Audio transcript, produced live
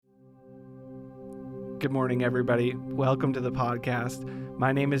Good morning, everybody. Welcome to the podcast.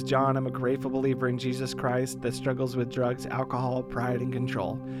 My name is John. I'm a grateful believer in Jesus Christ that struggles with drugs, alcohol, pride, and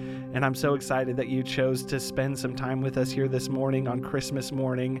control. And I'm so excited that you chose to spend some time with us here this morning on Christmas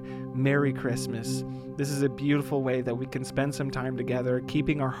morning. Merry Christmas. This is a beautiful way that we can spend some time together,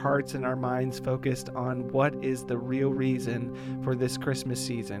 keeping our hearts and our minds focused on what is the real reason for this Christmas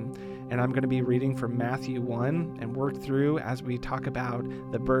season. And I'm going to be reading from Matthew 1 and work through as we talk about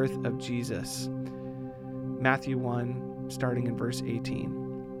the birth of Jesus. Matthew 1, starting in verse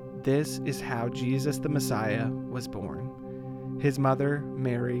 18. This is how Jesus the Messiah was born. His mother,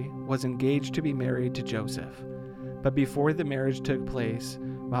 Mary, was engaged to be married to Joseph. But before the marriage took place,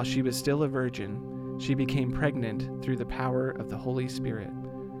 while she was still a virgin, she became pregnant through the power of the Holy Spirit.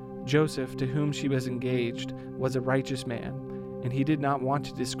 Joseph, to whom she was engaged, was a righteous man, and he did not want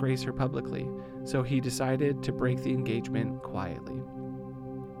to disgrace her publicly, so he decided to break the engagement quietly.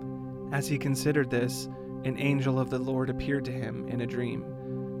 As he considered this, an angel of the Lord appeared to him in a dream.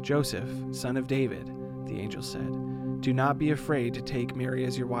 "Joseph, son of David," the angel said, "do not be afraid to take Mary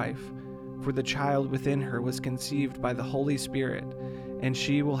as your wife, for the child within her was conceived by the Holy Spirit, and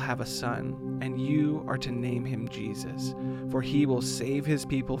she will have a son, and you are to name him Jesus, for he will save his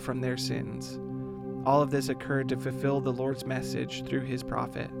people from their sins." All of this occurred to fulfill the Lord's message through his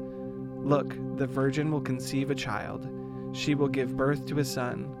prophet. "Look, the virgin will conceive a child. She will give birth to a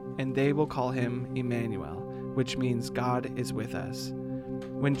son, and they will call him Emmanuel, which means God is with us."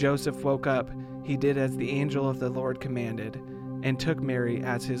 When Joseph woke up, he did as the angel of the Lord commanded, and took Mary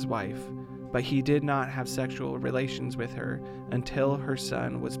as his wife. But he did not have sexual relations with her until her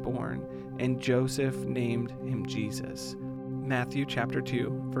son was born, and Joseph named him Jesus. Matthew chapter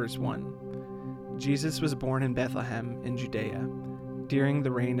 2, verse 1. Jesus was born in Bethlehem in Judea, during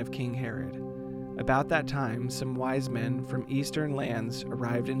the reign of King Herod. About that time, some wise men from eastern lands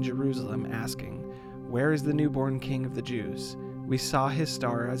arrived in Jerusalem asking, "Where is the newborn King of the Jews? We saw his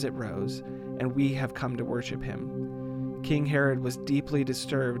star as it rose, and we have come to worship him." King Herod was deeply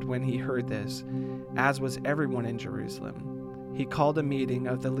disturbed when he heard this, as was everyone in Jerusalem. He called a meeting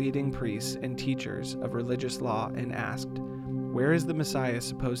of the leading priests and teachers of religious law and asked, "Where is the Messiah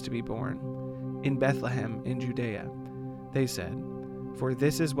supposed to be born?" "In Bethlehem in Judea," they said, "for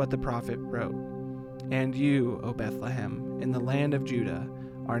this is what the prophet wrote. And you, O Bethlehem, in the land of Judah,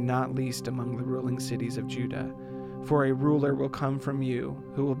 are not least among the ruling cities of Judah, for a ruler will come from you,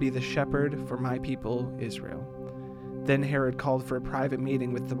 who will be the shepherd for my people Israel." Then Herod called for a private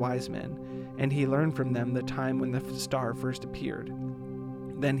meeting with the wise men, and he learned from them the time when the star first appeared.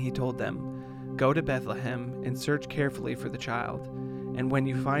 Then he told them, "Go to Bethlehem and search carefully for the child, and when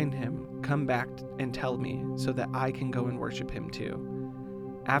you find him, come back and tell me, so that I can go and worship him too."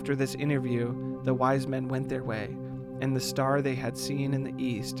 After this interview, the wise men went their way, and the star they had seen in the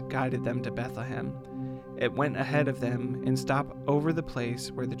east guided them to Bethlehem. It went ahead of them and stopped over the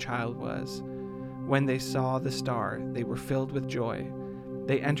place where the child was. When they saw the star, they were filled with joy.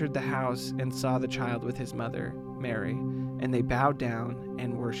 They entered the house and saw the child with his mother, Mary, and they bowed down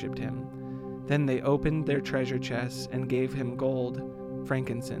and worshipped him. Then they opened their treasure chests and gave him gold,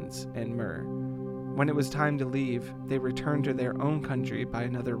 frankincense, and myrrh. When it was time to leave, they returned to their own country by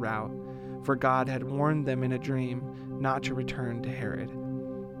another route, for God had warned them in a dream not to return to Herod.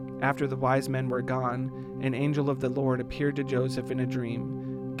 After the wise men were gone, an angel of the Lord appeared to Joseph in a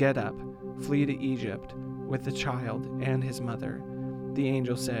dream. "Get up, flee to Egypt with the child and his mother." The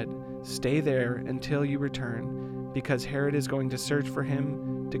angel said, "Stay there until you return, because Herod is going to search for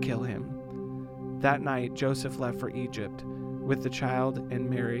him to kill him." That night Joseph left for Egypt with the child and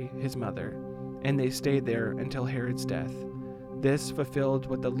Mary, his mother, and they stayed there until Herod's death. This fulfilled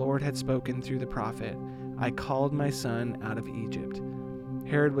what the Lord had spoken through the prophet, "I called my son out of Egypt."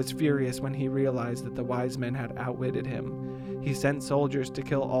 Herod was furious when he realized that the wise men had outwitted him. He sent soldiers to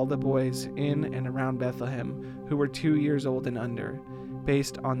kill all the boys in and around Bethlehem who were 2 years old and under,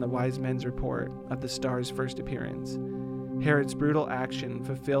 based on the wise men's report of the star's first appearance. Herod's brutal action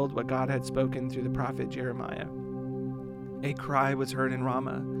fulfilled what God had spoken through the prophet Jeremiah. A cry was heard in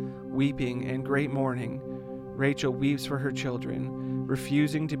Ramah, weeping and great mourning. Rachel weeps for her children,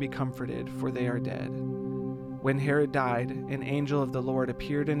 refusing to be comforted, for they are dead. When Herod died, an angel of the Lord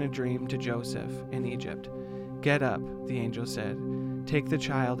appeared in a dream to Joseph in Egypt. "Get up," the angel said. "Take the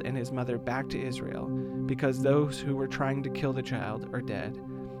child and his mother back to Israel, because those who were trying to kill the child are dead."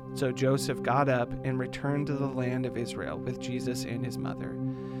 So Joseph got up and returned to the land of Israel with Jesus and his mother.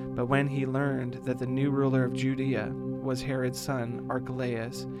 But when he learned that the new ruler of Judea was Herod's son,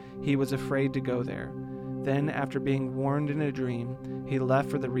 Archelaus, he was afraid to go there. Then, after being warned in a dream, he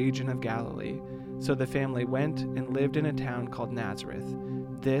left for the region of Galilee. So the family went and lived in a town called Nazareth,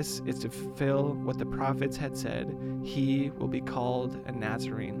 This is to fulfill what the prophets had said. He will be called a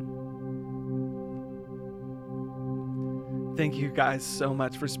Nazarene. Thank you guys so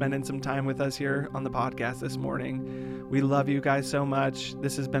much for spending some time with us here on the podcast this morning. We love you guys so much.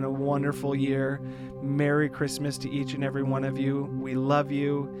 This has been a wonderful year. Merry Christmas to each and every one of you. We love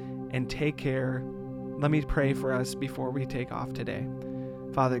you and take care. Let me pray for us before we take off today.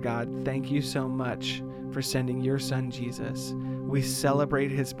 Father God, thank you so much for sending your son Jesus. We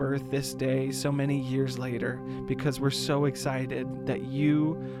celebrate his birth this day so many years later because we're so excited that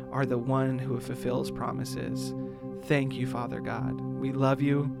you are the one who fulfills promises. Thank you, Father God. We love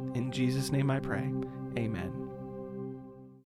you. In Jesus' name I pray. Amen.